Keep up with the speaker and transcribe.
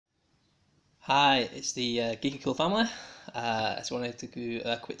Hi, it's the Geeky Cool family. I just wanted to do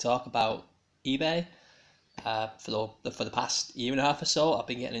a quick talk about eBay. For the past year and a half or so, I've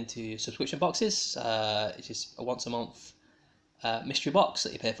been getting into subscription boxes. It's just a once a month mystery box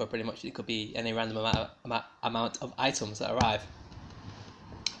that you pay for pretty much. It could be any random amount of items that arrive.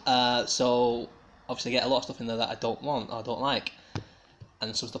 So obviously, I get a lot of stuff in there that I don't want or don't like,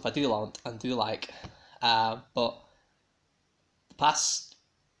 and some stuff I do want and do like. But the past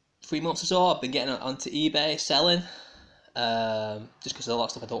 3 months or so, I've been getting onto eBay selling, just because there's a lot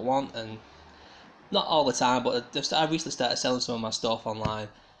of stuff I don't want, and not all the time, but I recently started selling some of my stuff online,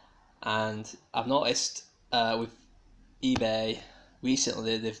 and I've noticed with eBay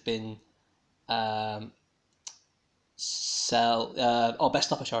recently they've been um, best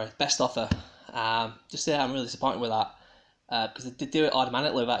offer. Just say I'm really disappointed with that because they do it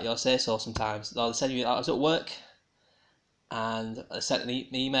automatically without your say so sometimes. They send you. I was at work and I sent an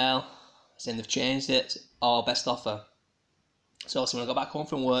email saying they've changed it or best offer. So when I got back home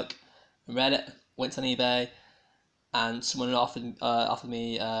from work and read it, went on eBay, and someone had offered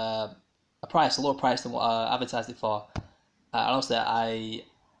me a lower price than what I advertised it for. And honestly, I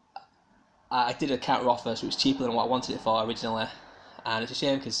did a counter offer, so it was cheaper than what I wanted it for originally, and it's a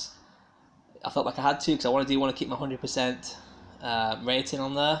shame because I felt like I had to because I want to keep my 100% rating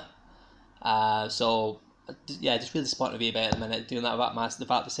on there. So yeah, just really disappointed with eBay at the minute, doing that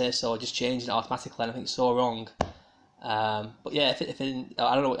without the say so, just changing it automatically, and I think it's so wrong. But yeah,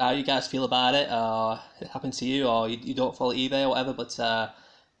 I don't know how you guys feel about it, or it happened to you, or you don't follow eBay or whatever, but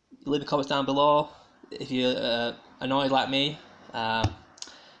leave the comments down below if you're annoyed like me.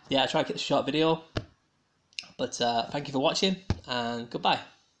 Yeah, I try to keep a short video, but thank you for watching, and goodbye.